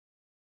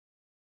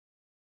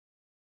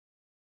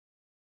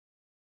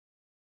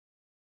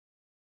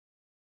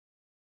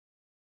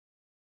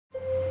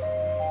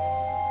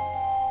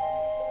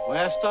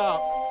Last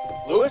stop.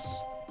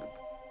 Louis?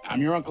 I'm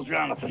your Uncle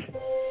Jonathan.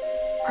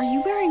 Are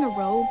you wearing a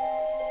robe?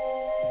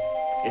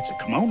 It's a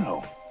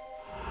kimono.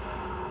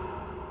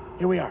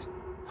 Here we are.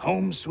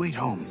 Home sweet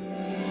home.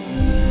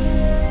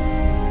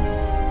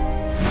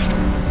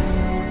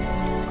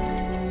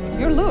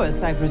 You're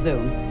Louis, I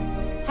presume.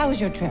 How was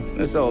your trip?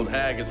 This old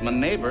hag is my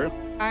neighbor.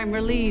 I'm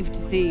relieved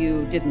to see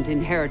you didn't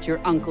inherit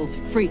your uncle's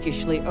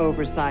freakishly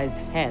oversized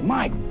head.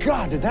 My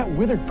God, did that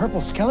withered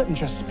purple skeleton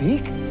just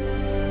speak?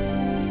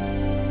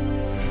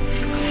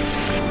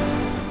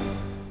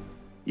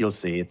 You'll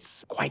see,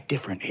 it's quite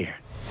different here.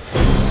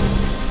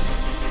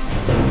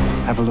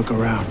 Have a look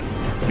around.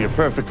 You're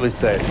perfectly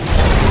safe.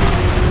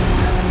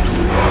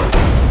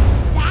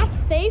 That's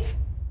safe?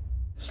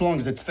 As long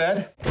as it's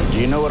fed. Do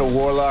you know what a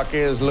warlock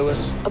is,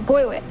 Louis? A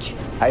boy witch.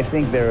 I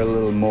think they're a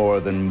little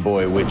more than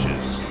boy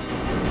witches.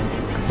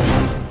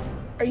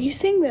 Are you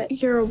saying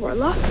that you're a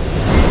warlock?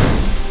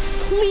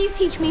 Please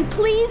teach me,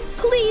 please,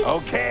 please.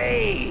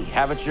 Okay,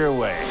 have it your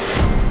way.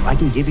 I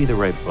can give you the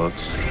right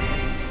books,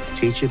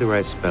 teach you the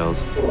right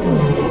spells,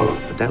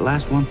 but that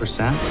last 1%,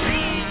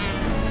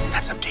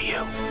 that's up to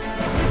you.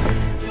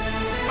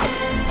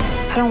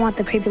 I don't want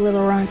the creepy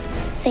little runt.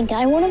 Think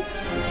I want him?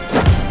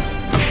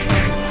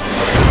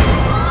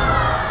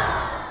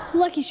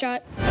 Lucky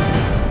shot.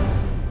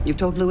 You've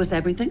told Louis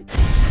everything?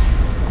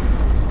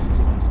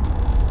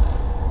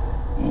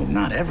 Well,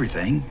 not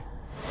everything.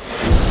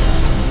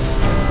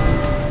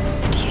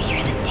 Do you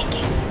hear the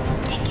ticking,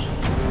 ticking,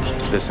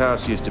 ticking? This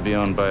house used to be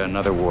owned by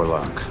another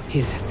warlock.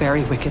 He's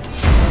very wicked,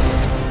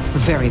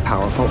 very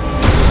powerful.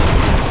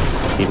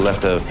 He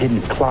left a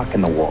hidden clock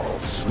in the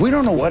walls. We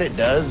don't know what it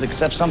does,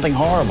 except something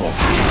horrible.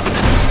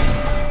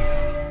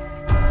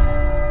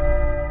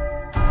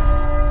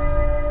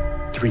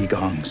 Three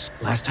gongs.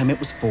 Last time it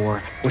was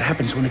 4. What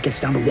happens when it gets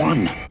down to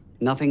 1?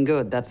 Nothing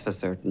good, that's for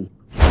certain.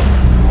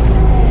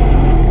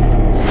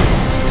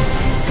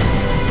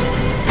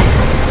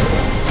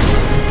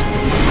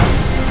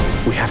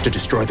 We have to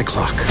destroy the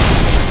clock.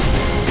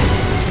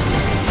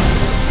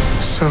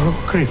 So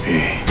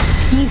creepy.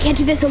 You can't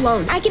do this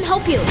alone. I can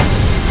help you.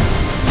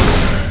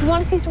 You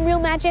want to see some real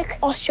magic?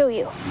 I'll show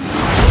you.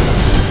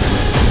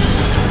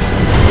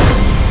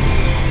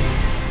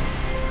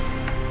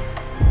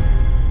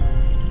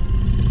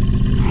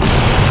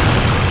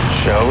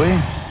 Shall we?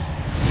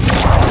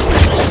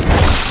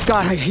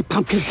 God, I hate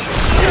pumpkins.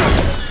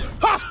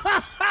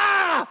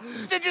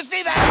 Did you see